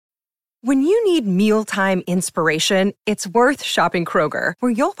When you need mealtime inspiration, it's worth shopping Kroger,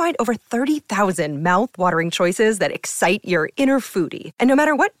 where you'll find over 30,000 mouth-watering choices that excite your inner foodie. And no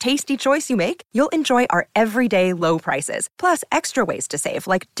matter what tasty choice you make, you'll enjoy our everyday low prices, plus extra ways to save,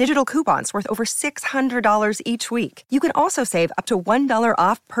 like digital coupons worth over $600 each week. You can also save up to $1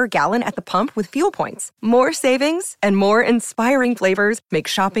 off per gallon at the pump with fuel points. More savings and more inspiring flavors make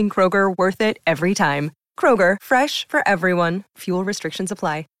shopping Kroger worth it every time. Kroger, fresh for everyone. Fuel restrictions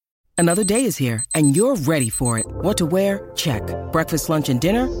apply. Another day is here, and you're ready for it. What to wear? Check. Breakfast, lunch, and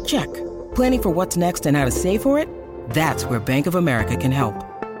dinner? Check. Planning for what's next and how to save for it? That's where Bank of America can help.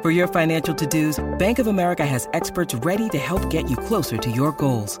 For your financial to-dos, Bank of America has experts ready to help get you closer to your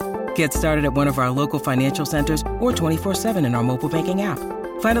goals. Get started at one of our local financial centers or 24/7 in our mobile banking app.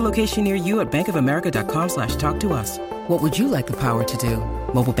 Find a location near you at bankofamerica.com/talktous. What would you like the power to do?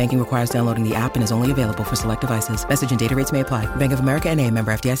 Mobile banking requires downloading the app and is only available for select devices. Message and data rates may apply. Bank of America N.A.,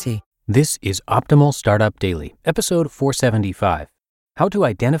 member FDIC. This is Optimal Startup Daily, episode 475, How to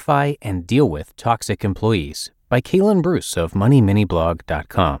Identify and Deal with Toxic Employees by Kaylin Bruce of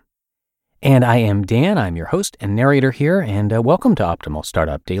MoneyMiniBlog.com. And I am Dan, I'm your host and narrator here, and welcome to Optimal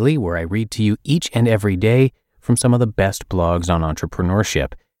Startup Daily, where I read to you each and every day from some of the best blogs on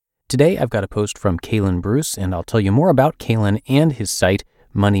entrepreneurship. Today, I've got a post from Kaylin Bruce, and I'll tell you more about Kaylin and his site,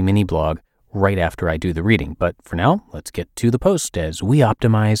 Money Mini Blog, right after I do the reading. But for now, let's get to the post as we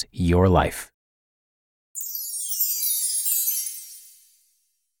optimize your life.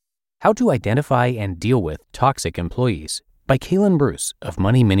 How to Identify and Deal with Toxic Employees by Kaylin Bruce of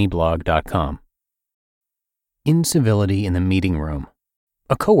MoneyMiniBlog.com. Incivility in the meeting room.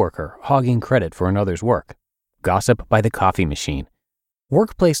 A coworker hogging credit for another's work. Gossip by the coffee machine.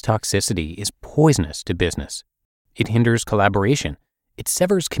 Workplace toxicity is poisonous to business. It hinders collaboration. It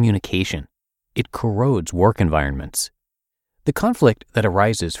severs communication. It corrodes work environments. The conflict that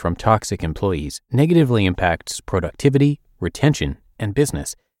arises from toxic employees negatively impacts productivity, retention, and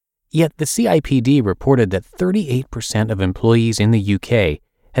business. Yet the CIPD reported that 38% of employees in the UK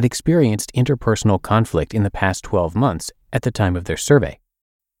had experienced interpersonal conflict in the past 12 months at the time of their survey.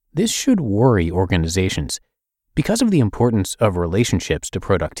 This should worry organizations. Because of the importance of relationships to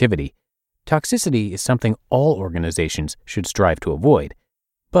productivity, toxicity is something all organizations should strive to avoid.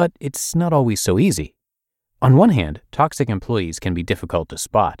 But it's not always so easy. On one hand, toxic employees can be difficult to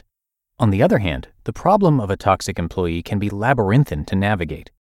spot. On the other hand, the problem of a toxic employee can be labyrinthine to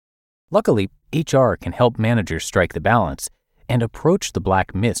navigate. Luckily, HR can help managers strike the balance and approach the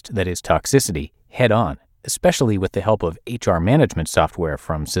black mist that is toxicity head-on, especially with the help of HR management software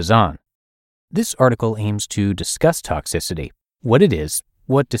from Cezanne. This article aims to discuss toxicity, what it is,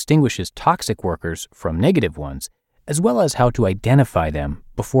 what distinguishes toxic workers from negative ones, as well as how to identify them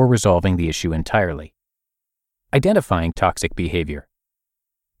before resolving the issue entirely. Identifying toxic behavior.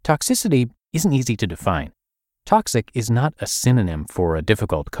 Toxicity isn't easy to define. Toxic is not a synonym for a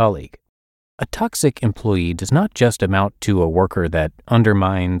difficult colleague. A toxic employee does not just amount to a worker that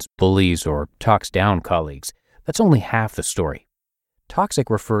undermines, bullies, or talks down colleagues. That's only half the story. Toxic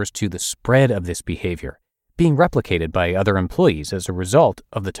refers to the spread of this behavior, being replicated by other employees as a result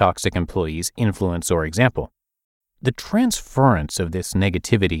of the toxic employee's influence or example. The transference of this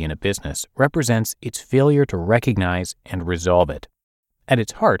negativity in a business represents its failure to recognize and resolve it. At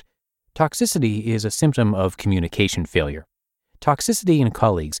its heart, toxicity is a symptom of communication failure. Toxicity in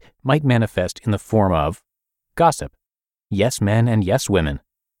colleagues might manifest in the form of gossip, yes men and yes women,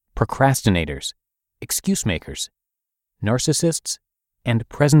 procrastinators, excuse makers, narcissists, and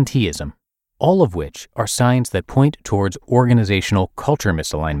presenteeism, all of which are signs that point towards organizational culture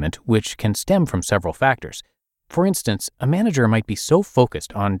misalignment, which can stem from several factors. For instance, a manager might be so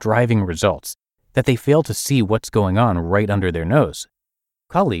focused on driving results that they fail to see what's going on right under their nose.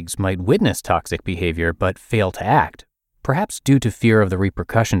 Colleagues might witness toxic behavior but fail to act, perhaps due to fear of the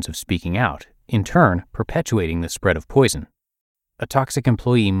repercussions of speaking out, in turn perpetuating the spread of poison. A toxic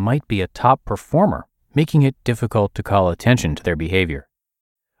employee might be a top performer, making it difficult to call attention to their behavior.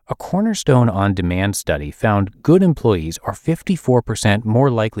 A Cornerstone On-Demand study found good employees are 54% more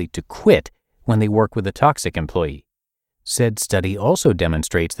likely to quit when they work with a toxic employee. Said study also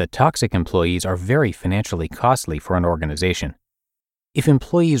demonstrates that toxic employees are very financially costly for an organization. If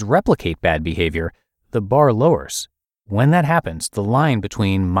employees replicate bad behavior, the bar lowers. When that happens, the line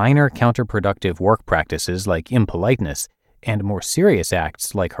between minor counterproductive work practices like impoliteness and more serious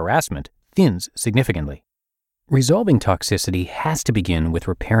acts like harassment thins significantly. Resolving toxicity has to begin with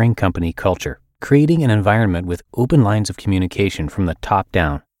repairing company culture, creating an environment with open lines of communication from the top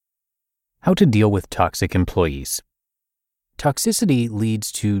down. How to deal with toxic employees. Toxicity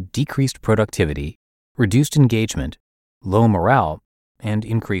leads to decreased productivity, reduced engagement, low morale, and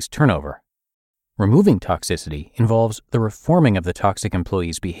increased turnover. Removing toxicity involves the reforming of the toxic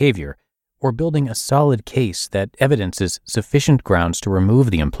employee's behavior or building a solid case that evidences sufficient grounds to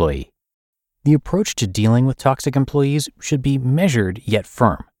remove the employee. The approach to dealing with toxic employees should be measured yet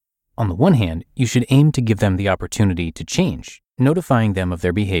firm. On the one hand, you should aim to give them the opportunity to change, notifying them of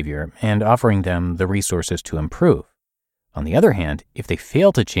their behavior and offering them the resources to improve. On the other hand, if they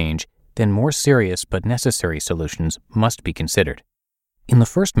fail to change, then more serious but necessary solutions must be considered. In the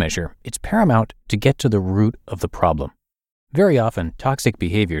first measure, it's paramount to get to the root of the problem. Very often, toxic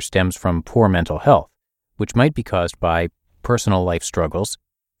behavior stems from poor mental health, which might be caused by personal life struggles,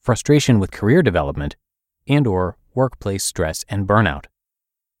 frustration with career development, and/or workplace stress and burnout.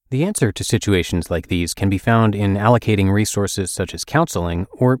 The answer to situations like these can be found in allocating resources such as counseling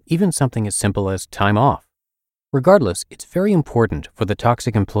or even something as simple as time off. Regardless, it's very important for the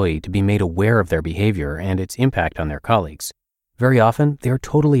toxic employee to be made aware of their behavior and its impact on their colleagues. Very often, they are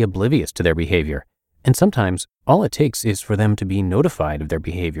totally oblivious to their behavior, and sometimes all it takes is for them to be notified of their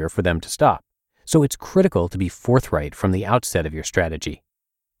behavior for them to stop. So it's critical to be forthright from the outset of your strategy.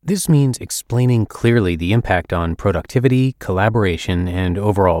 This means explaining clearly the impact on productivity, collaboration, and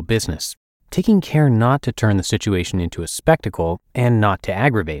overall business, taking care not to turn the situation into a spectacle and not to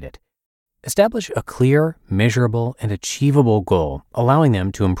aggravate it. Establish a clear, measurable, and achievable goal, allowing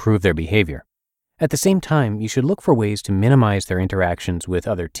them to improve their behavior. At the same time, you should look for ways to minimize their interactions with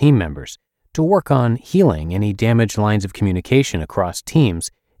other team members, to work on healing any damaged lines of communication across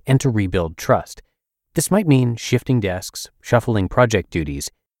teams, and to rebuild trust. This might mean shifting desks, shuffling project duties,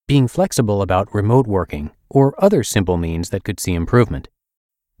 being flexible about remote working, or other simple means that could see improvement.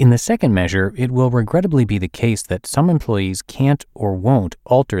 In the second measure, it will regrettably be the case that some employees can't or won't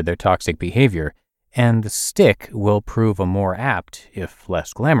alter their toxic behavior, and the stick will prove a more apt, if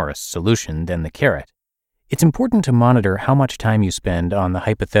less glamorous, solution than the carrot. It's important to monitor how much time you spend on the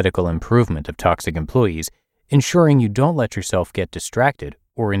hypothetical improvement of toxic employees, ensuring you don't let yourself get distracted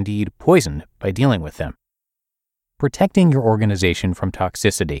or indeed poisoned by dealing with them. Protecting your organization from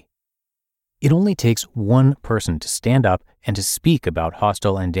toxicity. It only takes one person to stand up and to speak about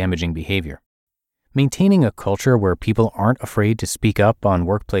hostile and damaging behavior. Maintaining a culture where people aren't afraid to speak up on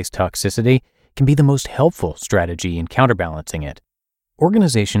workplace toxicity can be the most helpful strategy in counterbalancing it.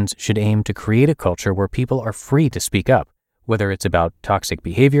 Organizations should aim to create a culture where people are free to speak up, whether it's about toxic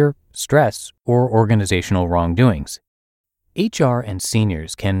behavior, stress, or organizational wrongdoings. HR and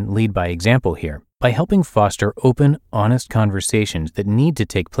seniors can lead by example here by helping foster open, honest conversations that need to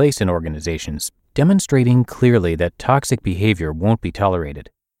take place in organizations, demonstrating clearly that toxic behavior won't be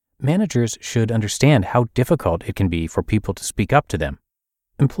tolerated. Managers should understand how difficult it can be for people to speak up to them.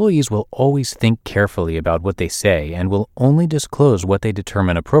 Employees will always think carefully about what they say and will only disclose what they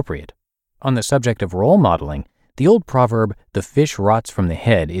determine appropriate. On the subject of role modeling, the old proverb, "the fish rots from the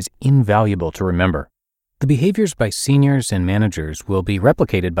head," is invaluable to remember. The behaviors by seniors and managers will be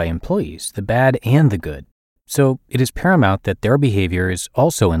replicated by employees, the bad and the good. So it is paramount that their behavior is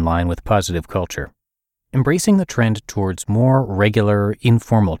also in line with positive culture. Embracing the trend towards more regular,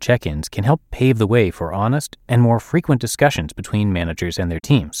 informal check-ins can help pave the way for honest and more frequent discussions between managers and their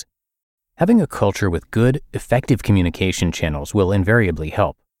teams. Having a culture with good, effective communication channels will invariably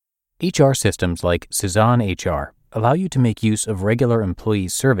help. HR systems like Cezanne HR allow you to make use of regular employee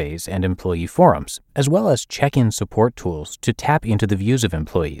surveys and employee forums, as well as check-in support tools to tap into the views of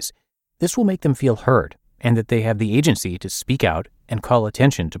employees. This will make them feel heard and that they have the agency to speak out and call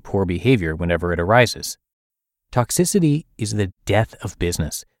attention to poor behavior whenever it arises. Toxicity is the death of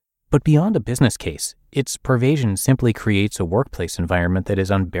business, but beyond a business case, its pervasion simply creates a workplace environment that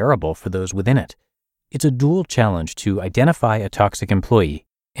is unbearable for those within it. It's a dual challenge to identify a toxic employee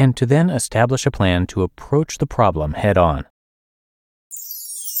and to then establish a plan to approach the problem head-on.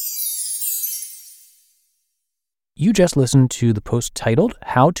 You just listened to the post titled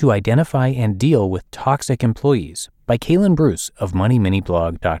 "How to Identify and Deal with Toxic Employees" by Kaylin Bruce of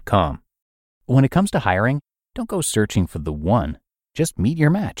MoneyMiniBlog.com. When it comes to hiring, don't go searching for the one. Just meet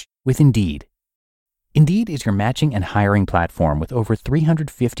your match with Indeed. Indeed is your matching and hiring platform with over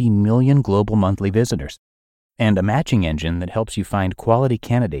 350 million global monthly visitors, and a matching engine that helps you find quality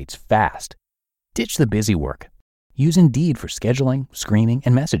candidates fast. Ditch the busy work. Use Indeed for scheduling, screening,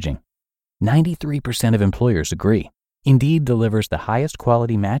 and messaging. 93% of employers agree. Indeed delivers the highest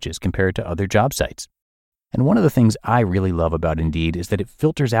quality matches compared to other job sites. And one of the things I really love about Indeed is that it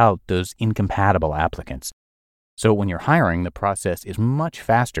filters out those incompatible applicants. So when you're hiring, the process is much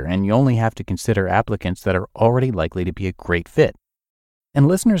faster and you only have to consider applicants that are already likely to be a great fit. And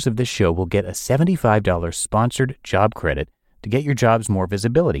listeners of this show will get a $75 sponsored job credit to get your jobs more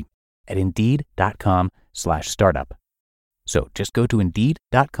visibility at Indeed.com/startup. So just go to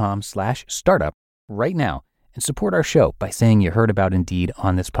Indeed.com/startup right now and support our show by saying you heard about Indeed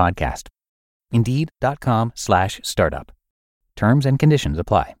on this podcast. Indeed.com/startup. Terms and conditions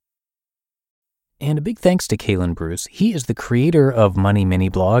apply. And a big thanks to Kalen Bruce. He is the creator of Money Mini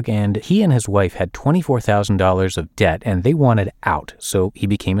Blog, and he and his wife had $24,000 of debt, and they wanted out, so he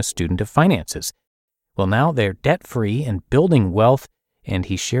became a student of finances. Well, now they're debt-free and building wealth, and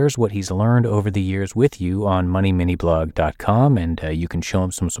he shares what he's learned over the years with you on MoneyMiniBlog.com, and you can show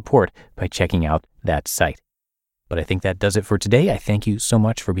him some support by checking out that site. But I think that does it for today. I thank you so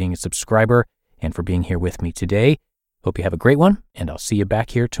much for being a subscriber and for being here with me today. Hope you have a great one, and I'll see you back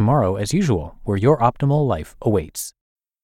here tomorrow as usual, where your optimal life awaits.